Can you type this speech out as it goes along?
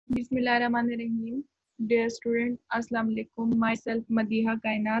Bismillahirrahmanirrahim. Dear student, Assalamu alaikum. Myself Madiha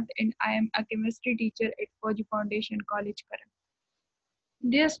Kainat and I am a chemistry teacher at Fauji Foundation College, Karan.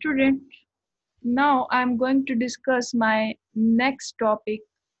 Dear student, now I am going to discuss my next topic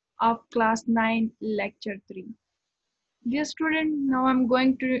of class 9 lecture 3. Dear student, now I am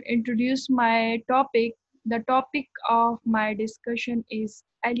going to introduce my topic. The topic of my discussion is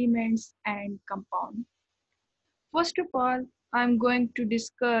elements and compound. First of all, I'm going to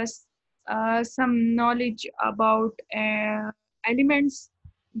discuss some knowledge about elements,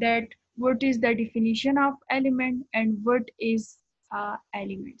 that what is the definition of element and what is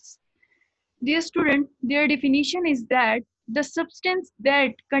elements. Dear student, their definition is that the substance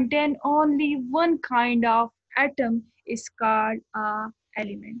that contain only one kind of atom is called a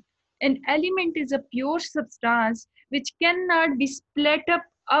element. An element is a pure substance which cannot be split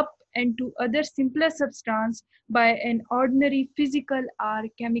up into other simpler substance by an ordinary physical or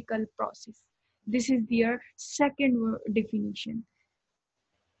chemical process. This is their second definition.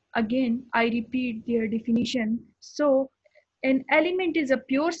 Again, I repeat their definition. So, an element is a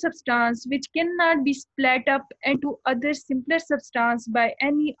pure substance which cannot be split up into other simpler substance by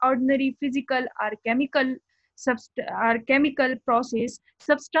any ordinary physical or chemical process.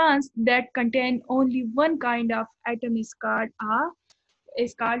 Substance that contain only one kind of atom is called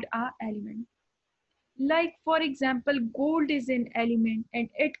a element. Like for example, gold is an element and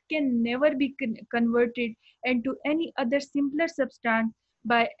it can never be converted into any other simpler substance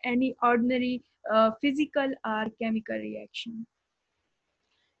by any ordinary physical or chemical reaction.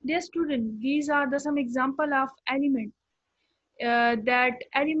 Dear student, these are some example of element. That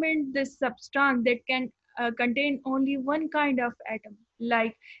element, the substance that can contain only one kind of atom.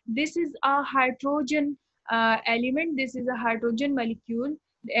 Like this is a hydrogen element. This is a hydrogen molecule,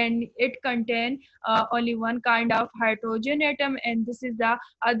 and it contain only one kind of hydrogen atom, and this is the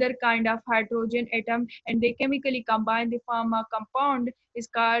other kind of hydrogen atom, and they chemically combine, they form a compound is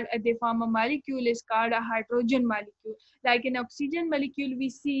called they form a molecule is called a hydrogen molecule. Like in oxygen molecule we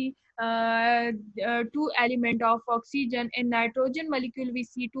see two element of oxygen. In nitrogen molecule we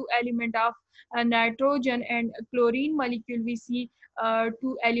see two element of nitrogen, and chlorine molecule we see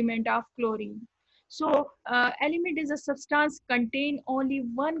two element of chlorine. So element is a substance contain only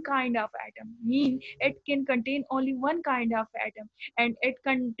one kind of atom, mean it can contain only one kind of atom, and it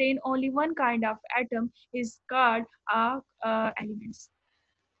contain only one kind of atom is called elements.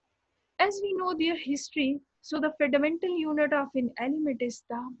 As we know their history, so the fundamental unit of an element is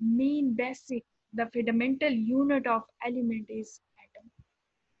the main basic. The fundamental unit of element is atom.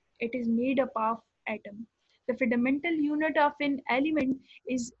 It is made up of atom. The fundamental unit of an element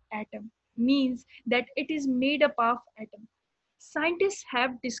is atom, means that it is made up of atom. Scientists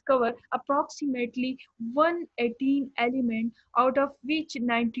have discovered approximately 118 elements, out of which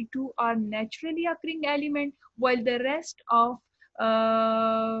 92 are naturally occurring elements, while the rest of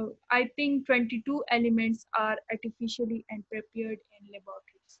I think 22 elements are artificially and prepared in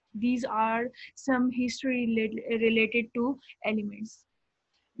laboratories. These are some history related to elements.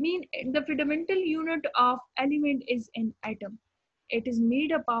 Mean the fundamental unit of element is an atom. It is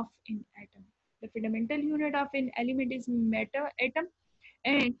made up of an atom. The fundamental unit of an element is atom,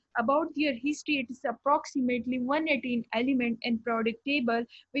 and about their history, it is approximately 118 element in periodic table,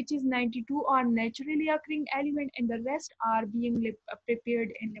 which is 92 are naturally occurring element, and the rest are being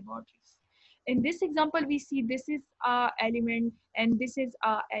prepared in laboratories. In this example, we see this is a element and this is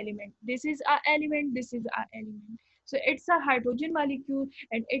a element. This is a element. This is a element. So it's a hydrogen molecule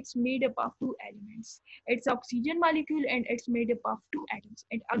and it's made up of two elements. It's oxygen molecule and it's made up of two atoms.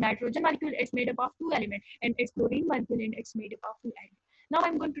 And a nitrogen molecule is made up of two elements, and it's chlorine molecule and it's made up of two elements. Now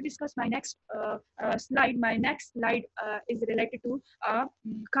I'm going to discuss my next slide. My next slide is related to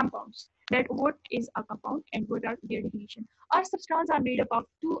compounds. That what is a compound and what are their definition. Our substances are made up of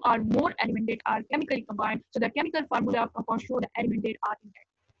two or more elements that are chemically combined. So the chemical formula of compound show the elements that are in that.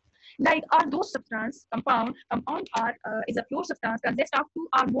 Like are those substance compound are is a pure substance consist of two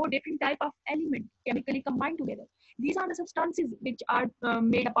or more different type of element chemically combined together. These are the substances which are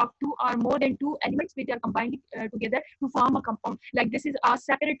made up of two or more than two elements which are combined together to form a compound. Like this is a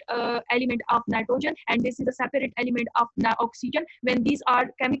separate element of nitrogen and this is a separate element of oxygen. When these are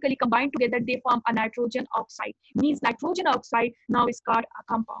chemically combined together, they form a nitrogen oxide. Means nitrogen oxide now is called a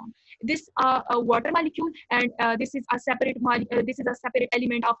compound. This a water molecule, and this is a separate this is a separate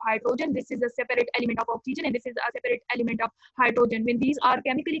element of hydrogen. This is a separate element of oxygen, and this is a separate element of hydrogen. When these are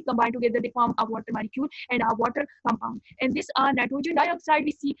chemically combined together, they form a water molecule, and a water compound. In this nitrogen dioxide,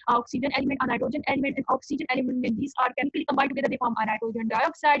 we see oxygen element, a nitrogen element, and oxygen element. When these are chemically combined together, they form a nitrogen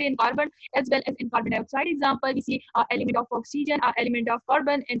dioxide and carbon, as well as in carbon dioxide example, we see element of oxygen, element of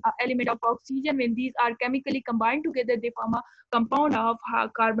carbon, and element of oxygen. When these are chemically combined together, they form a compound of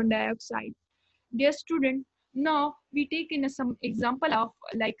carbon dioxide. Dear student, now we take in some example of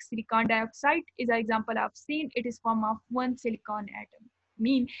like silicon dioxide is an example of same. It is form of one silicon atom.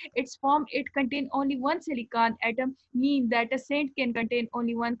 Mean its form it contain only one silicon atom. Mean that a saint can contain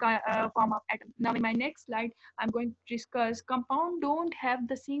only one form of atom. Now in my next slide, I'm going to discuss compound don't have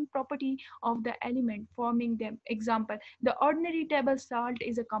the same property of the element forming them. Example: the ordinary table salt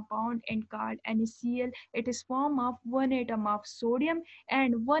is a compound and called NaCl. It is form of one atom of sodium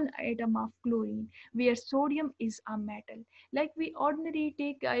and one atom of chlorine, where sodium is a metal. Like we ordinarily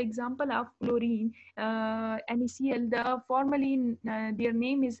take example of chlorine, NaCl. The formally their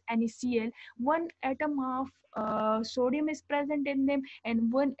name is NaCl. One atom of sodium is present in them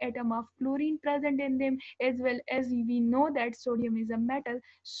and one atom of chlorine present in them, as well as we know that sodium is a metal.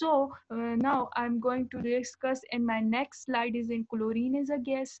 So now I'm going to discuss in my next slide is in chlorine is a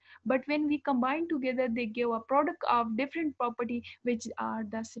gas, but when we combine together they give a product of different property which are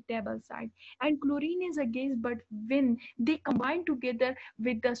the stable side. And chlorine is a gas, but when they combine together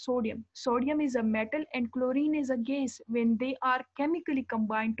with the sodium is a metal and chlorine is a gas. When they are chemically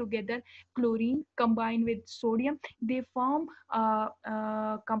combined together, chlorine combined with sodium, they form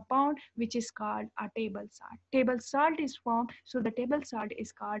a compound which is called a table salt. Table salt is formed, so the table salt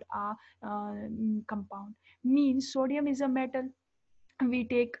is called a compound. Means sodium is a metal, we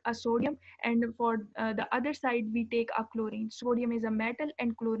take a sodium, and for the other side we take a chlorine. Sodium is a metal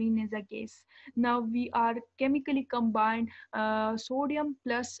and chlorine is a gas. Now we are chemically combined sodium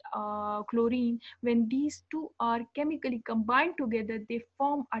plus chlorine. When these two are chemically combined together, they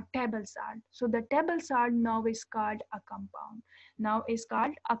form a table salt. So the table salt now is called a compound. Now is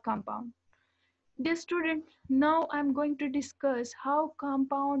called a compound. Dear student, now I'm going to discuss how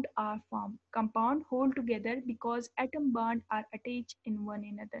compound are formed. Compound hold together because atom bond are attached in one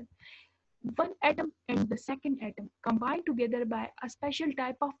another. One atom and the second atom combine together by a special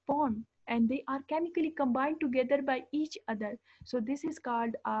type of bond, and they are chemically combined together by each other. So this is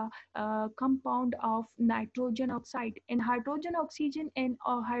called a compound of nitrogen oxide and hydrogen oxygen and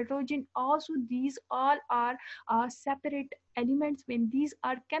hydrogen. Also these all are separate elements. When these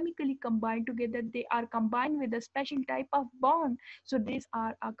are chemically combined together, they are combined with a special type of bond. So these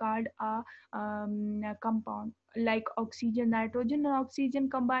are called a compound. Like oxygen, nitrogen and oxygen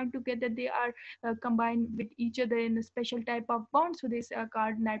combined together, they are combined with each other in a special type of bond. So this are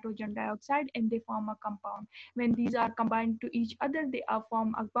called nitrogen dioxide and they form a compound. When these are combined to each other, they are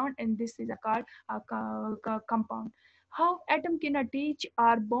form a bond, and this is a called a compound. How atom can attach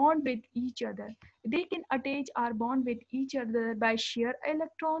or bond with each other? They can attach or bond with each other by share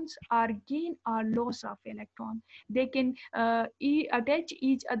electrons or gain or loss of electron. They can attach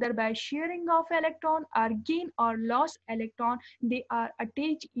each other by sharing of electron or gain or loss electron. They are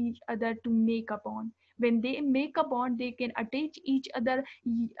attach each other to make a bond. When they make a bond, they can attach each other.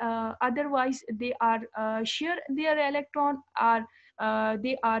 Otherwise they are share their electron, or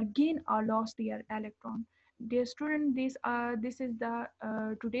they are gain or loss their electron. Dear student, this is the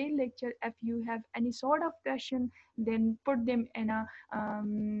today lecture. If you have any sort of question, then put them in a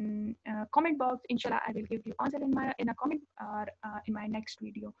comment box. Inshallah, I will give you answer in a comment or in my next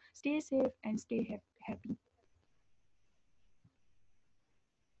video. Stay safe and stay happy.